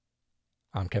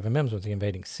I'm Kevin Mims with the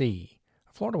Invading Sea,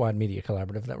 a Florida-wide media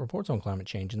collaborative that reports on climate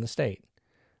change in the state.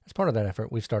 As part of that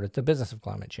effort, we've started The Business of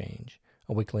Climate Change,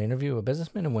 a weekly interview of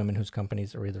businessmen and women whose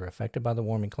companies are either affected by the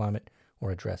warming climate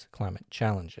or address climate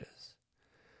challenges.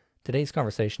 Today's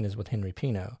conversation is with Henry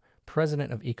Pino,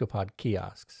 president of Ecopod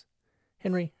Kiosks.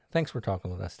 Henry, thanks for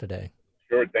talking with us today.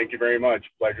 Sure. Thank you very much.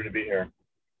 Pleasure to be here.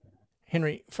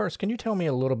 Henry, first, can you tell me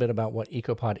a little bit about what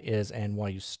Ecopod is and why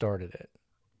you started it?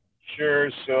 Sure.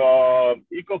 So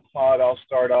EcoPod, I'll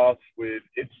start off with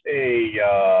it's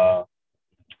a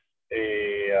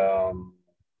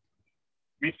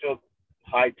refill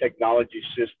high technology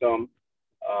system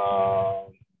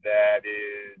that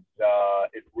is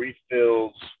it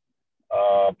refills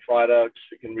products.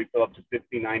 It can refill up to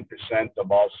 59% of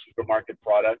all supermarket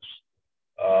products.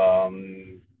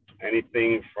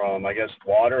 Anything from I guess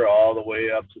water all the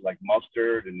way up to like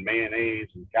mustard and mayonnaise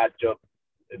and ketchup.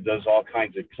 It does all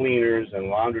kinds of cleaners and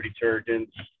laundry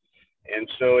detergents. And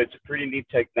so it's a pretty neat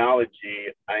technology.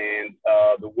 And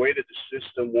the way that the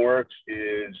system works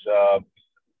is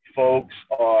folks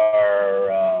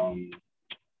are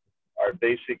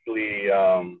basically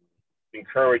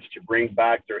encouraged to bring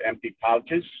back their empty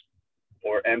pouches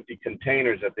or empty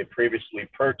containers that they previously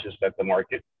purchased at the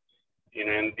market.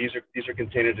 And these are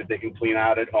containers that they can clean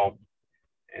out at home.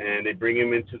 And they bring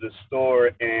them into the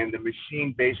store, and the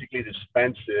machine basically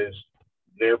dispenses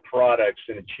their products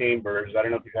in the chambers. I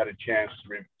don't know if you've had a chance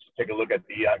to take a look at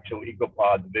the actual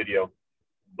EcoPod video,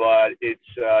 but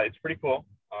it's pretty cool.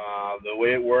 The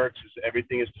way it works is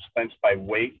everything is dispensed by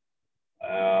weight.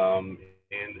 And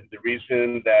the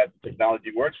reason that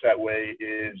technology works that way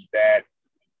is that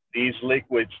these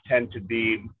liquids tend to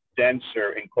be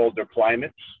denser in colder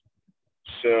climates.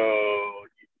 So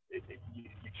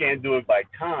you can't do it by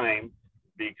time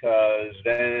because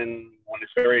then when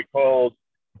it's very cold,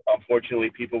 unfortunately,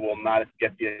 people will not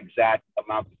get the exact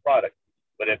amount of product.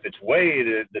 But if it's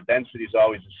weighted, the density is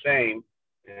always the same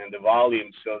and the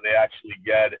volume, so they actually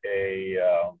get a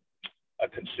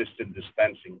consistent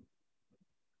dispensing.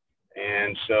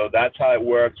 And so that's how it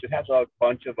works. It has a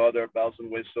bunch of other bells and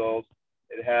whistles.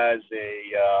 It has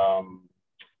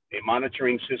a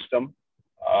monitoring system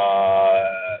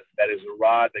that is a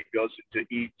rod that goes into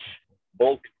each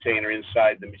bulk container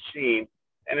inside the machine.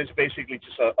 And it's basically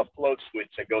just a float switch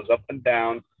that goes up and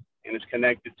down and is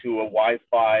connected to a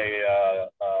Wi-Fi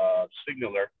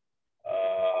signaler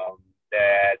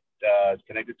that is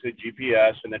connected to a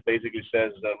GPS. And it basically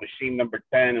says machine number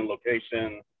 10 in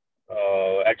location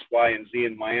X, Y, and Z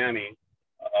in Miami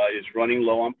is running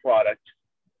low on product.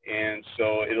 And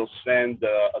so it'll send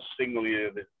a signal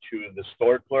either to the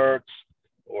store clerks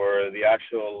or the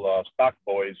actual stock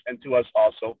boys, and to us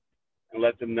also, and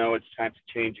let them know it's time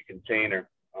to change a container.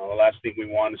 The last thing we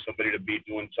want is somebody to be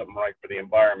doing something right for the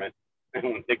environment, and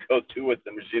when they go to it,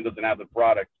 the machine doesn't have the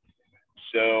product.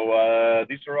 So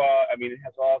these are all, I mean, it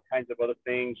has all kinds of other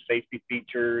things, safety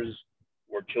features,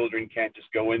 where children can't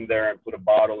just go in there and put a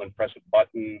bottle and press a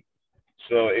button.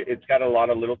 So it's got a lot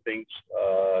of little things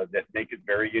that make it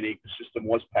very unique. The system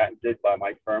was patented by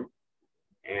my firm.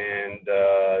 And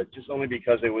just only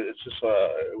because it was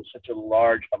such a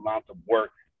large amount of work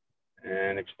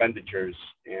and expenditures,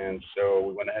 and so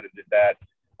we went ahead and did that.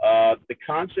 The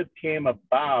concept came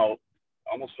about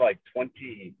almost like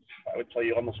 20, I would tell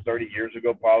you almost 30 years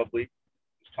ago, probably.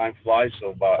 Time flies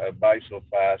by so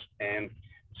fast, and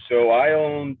so I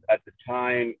owned at the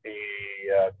time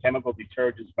a chemical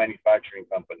detergents manufacturing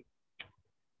company,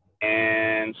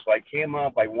 and so I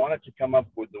wanted to come up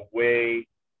with a way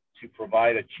to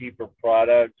provide a cheaper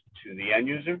product to the end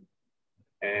user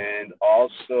and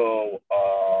also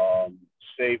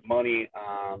save money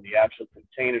on the actual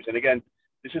containers. And again,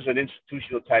 this is an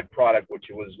institutional type product, which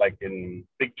it was like in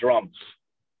big drums.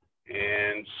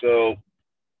 And so,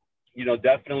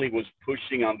 definitely was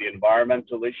pushing on the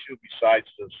environmental issue besides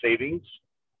the savings.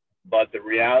 But the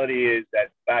reality is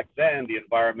that back then, the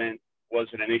environment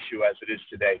wasn't an issue as it is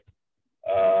today.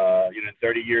 In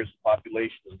 30 years, the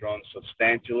population has grown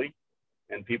substantially,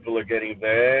 and people are getting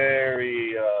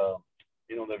very,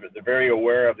 they're very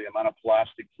aware of the amount of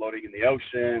plastic floating in the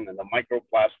ocean and the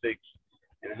microplastics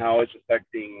and how it's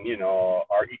affecting,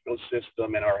 our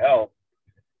ecosystem and our health.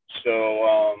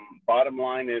 So bottom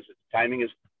line is timing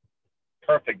is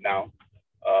perfect now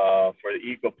for the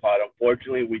EcoPod.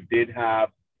 Unfortunately, we did have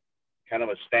kind of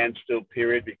a standstill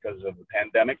period because of the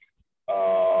pandemic.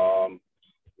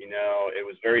 It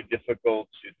was very difficult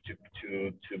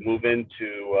to move into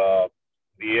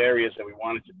the areas that we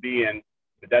wanted to be in,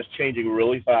 but that's changing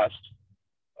really fast.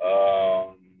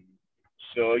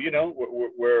 So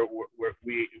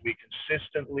we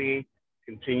consistently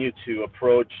continue to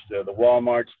approach the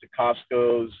Walmarts, the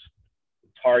Costco's, the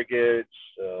Targets,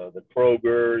 the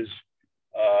Kroger's.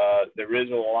 There is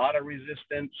a lot of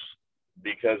resistance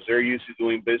because they're used to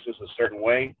doing business a certain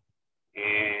way.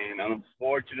 And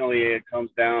unfortunately, it comes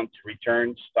down to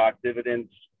returns, stock dividends,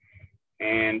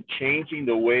 and changing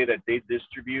the way that they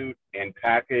distribute and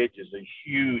package is a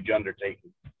huge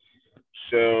undertaking.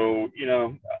 So,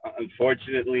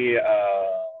 unfortunately,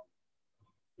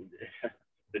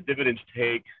 the dividends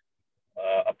take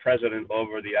a precedent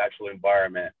over the actual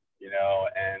environment,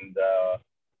 and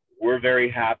we're very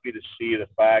happy to see the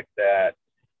fact that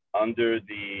under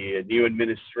the new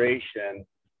administration,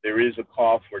 there is a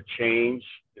call for change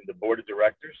in the board of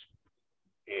directors.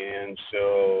 And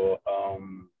so,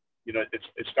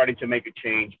 it's starting to make a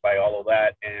change by all of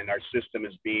that. And our system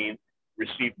is being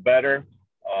received better,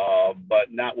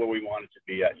 but not where we want it to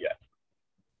be at yet.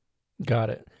 Got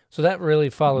it. So that really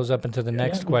follows up into the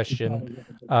next question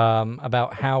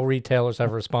about how retailers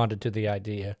have responded to the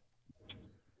idea.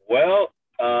 Well,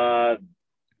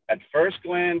 at first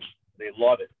glance, they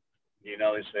love it. They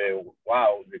say,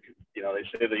 wow, they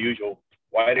say the usual,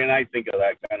 why didn't I think of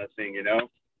that kind of thing,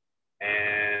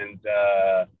 And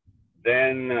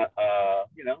then,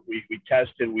 we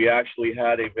tested. We actually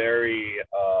had a very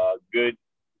good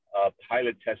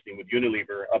pilot testing with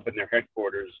Unilever up in their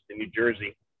headquarters in New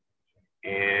Jersey.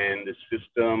 And the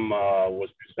system was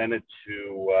presented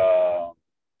to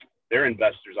their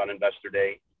investors on Investor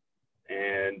Day.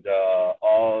 And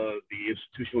all of the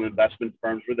institutional investment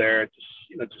firms were there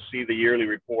to see the yearly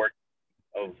report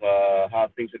of how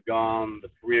things had gone the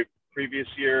previous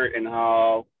year and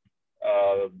how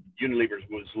Unilever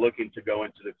was looking to go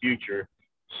into the future.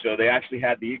 So they actually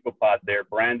had the Ecopod there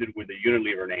branded with the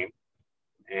Unilever name,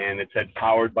 and it said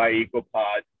powered by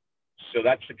Ecopod. So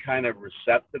that's the kind of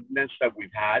receptiveness that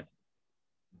we've had.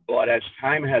 But as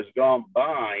time has gone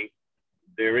by,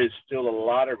 there is still a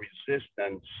lot of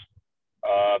resistance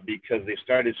because they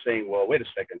started saying, well, wait a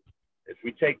second, if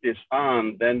we take this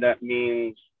on, then that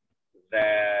means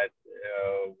that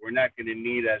we're not going to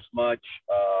need as much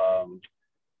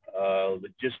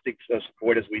logistics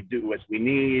support as we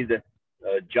need,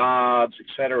 jobs,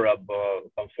 etc. But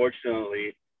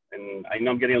unfortunately, and I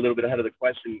know I'm getting a little bit ahead of the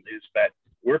question, is that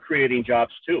we're creating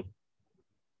jobs too.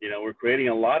 We're creating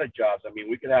a lot of jobs. I mean,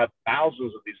 we could have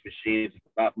thousands of these machines,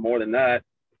 if not more than that,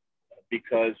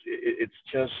 because it's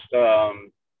just,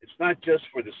 it's not just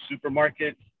for the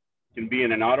supermarket. It can be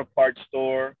in an auto parts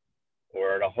store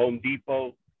or at a Home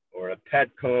Depot or a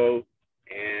Petco.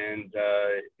 And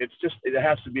it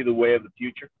has to be the way of the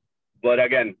future. But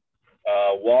again,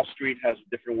 Wall Street has a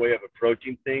different way of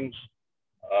approaching things.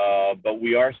 But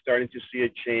we are starting to see a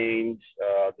change.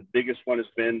 The biggest one has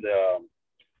been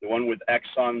the one with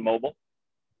Exxon Mobil,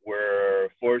 where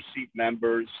 4 seat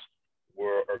members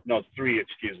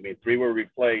three were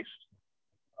replaced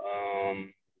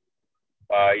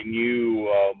by new,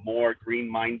 more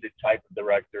green-minded type of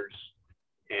directors.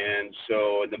 And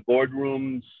so in the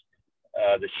boardrooms,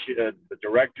 the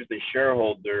directors, the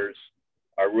shareholders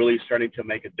are really starting to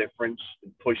make a difference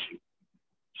in pushing.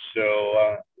 So,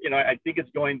 I think it's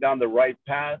going down the right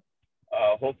path.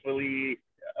 Hopefully,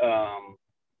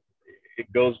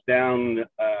 it goes down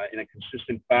in a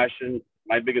consistent fashion.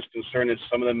 My biggest concern is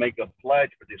some of them make a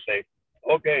pledge, but they say,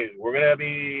 okay, we're going to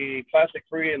be plastic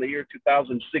free in the year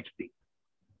 2060,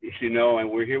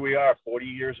 and we are 40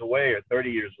 years away or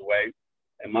 30 years away.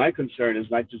 And my concern is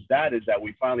not just that, is that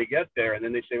we finally get there and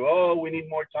then they say, oh, we need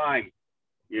more time.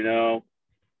 The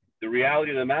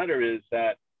reality of the matter is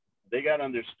that they got to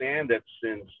understand that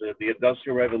since the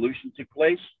Industrial Revolution took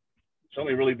place, it's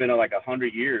only really been like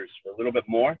 100 years, or a little bit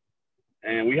more.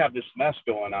 And we have this mess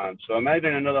going on. So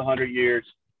imagine another 100 years.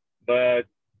 But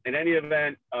in any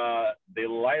event, they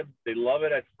love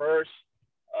it at first,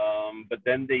 but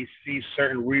then they see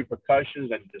certain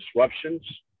repercussions and disruptions.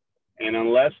 And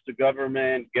unless the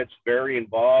government gets very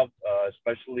involved,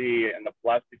 especially in the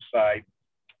plastic side,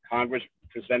 Congress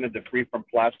presented the Free from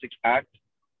Plastics Act,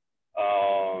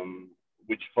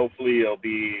 which hopefully will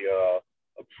be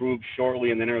approved shortly,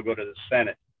 and then it'll go to the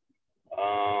Senate.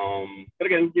 But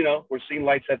again, we're seeing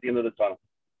lights at the end of the tunnel.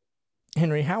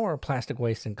 Henry, how are plastic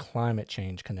waste and climate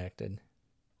change connected?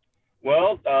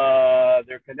 Well,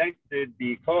 they're connected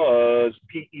because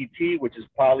PET, which is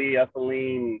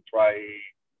polyethylene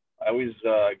I always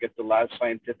get the last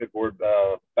scientific word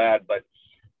bad, but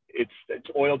it's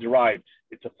oil derived.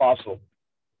 It's a fossil.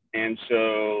 And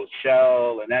so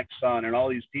Shell and Exxon and all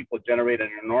these people generate an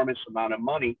enormous amount of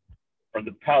money from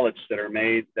the pellets that are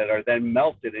made that are then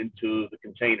melted into the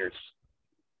containers.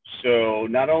 So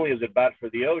not only is it bad for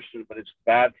the ocean, but it's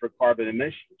bad for carbon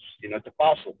emissions. It's a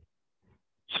fossil.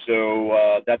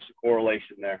 So that's the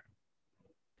correlation there.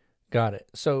 Got it.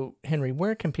 So, Henry,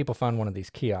 where can people find one of these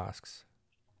kiosks?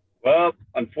 Well,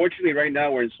 unfortunately, right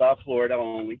now we're in South Florida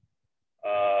only.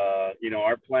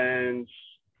 Our plans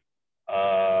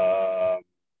uh,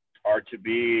 are to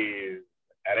be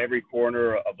at every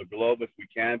corner of the globe if we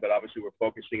can, but obviously we're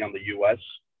focusing on the U.S.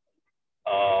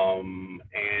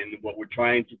 And what we're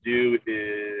trying to do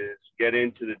is get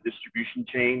into the distribution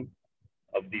chain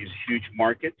of these huge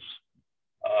markets.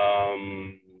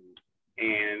 Um,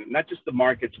 and not just the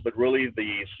markets, but really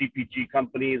the CPG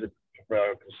companies,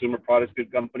 consumer products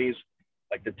good companies,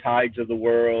 like the Tides of the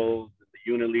world,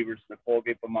 the Unilevers, the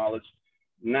Colgate Palmolives,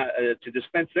 not to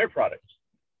dispense their products.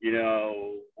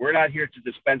 We're not here to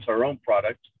dispense our own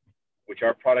products, which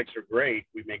our products are great.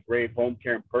 We make great home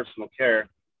care and personal care,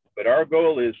 but our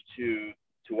goal is to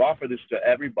offer this to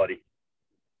everybody.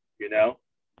 You know,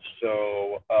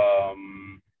 so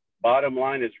bottom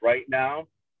line is right now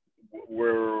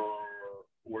we're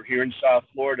we're here in South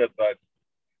Florida, but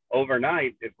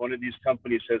overnight, if one of these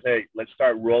companies says, "Hey, let's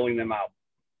start rolling them out,"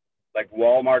 like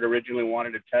Walmart originally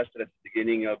wanted to test it at the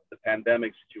beginning of the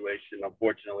pandemic situation,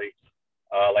 unfortunately,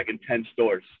 like in 10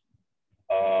 stores,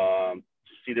 to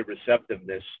see the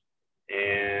receptiveness.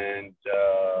 And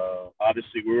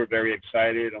obviously, we were very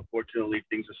excited. Unfortunately,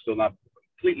 things are still not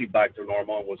completely back to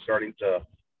normal, and we're starting to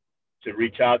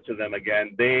reach out to them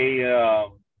again.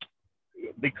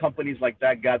 Big companies like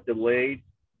that got delayed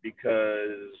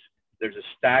because there's a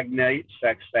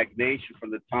stagnation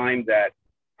from the time that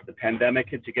the pandemic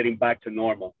hit to getting back to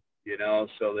normal,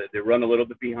 so that they run a little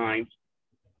bit behind.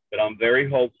 But I'm very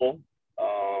hopeful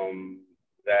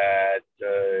that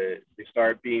they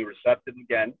start being receptive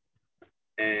again.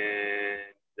 And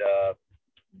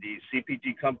the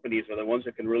CPG companies are the ones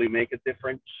that can really make a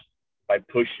difference by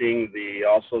pushing the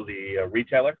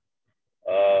retailer.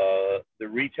 The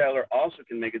retailer also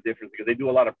can make a difference because they do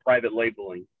a lot of private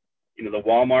labeling. The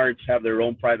Walmarts have their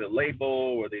own private label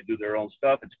or they do their own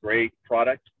stuff. It's great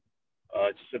product.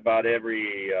 Just about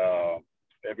every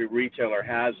retailer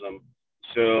has them.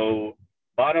 So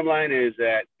bottom line is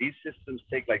that these systems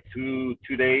take like two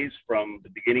days from the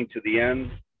beginning to the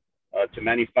end to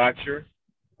manufacture.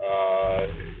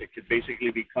 It could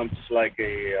basically become just like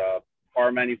a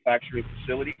car manufacturing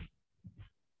facility,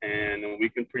 and we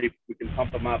can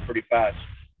pump them out pretty fast.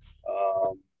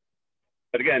 Um,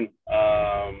 but again,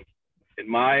 in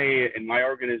my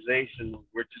organization,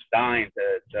 we're just dying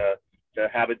to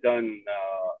have it done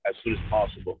as soon as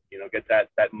possible. Get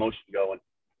that motion going.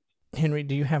 Henry,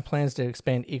 do you have plans to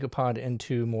expand Ecopod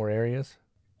into more areas?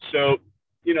 So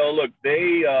look,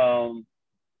 they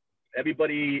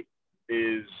everybody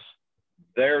is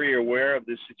very aware of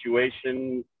this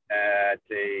situation at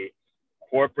a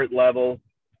corporate level.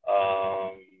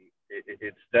 Um,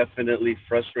 it's definitely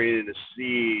frustrating to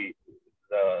see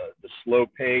the slow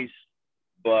pace,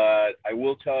 but I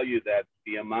will tell you that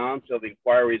the amount of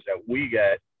inquiries that we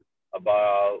get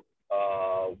about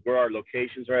where our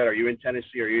locations are at. Are you in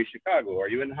Tennessee? Are you in Chicago? Are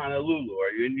you in Honolulu?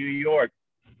 Are you in New York?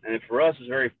 And for us, it's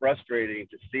very frustrating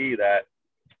to see that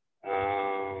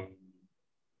um,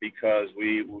 because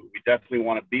we definitely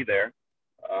want to be there.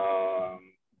 Um,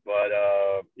 but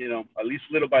at least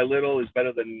little by little is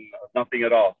better than nothing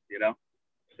at all.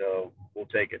 So we'll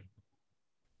take it.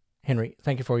 Henry,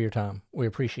 thank you for your time. We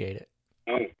appreciate it.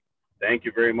 Oh, thank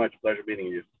you very much. Pleasure meeting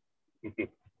you.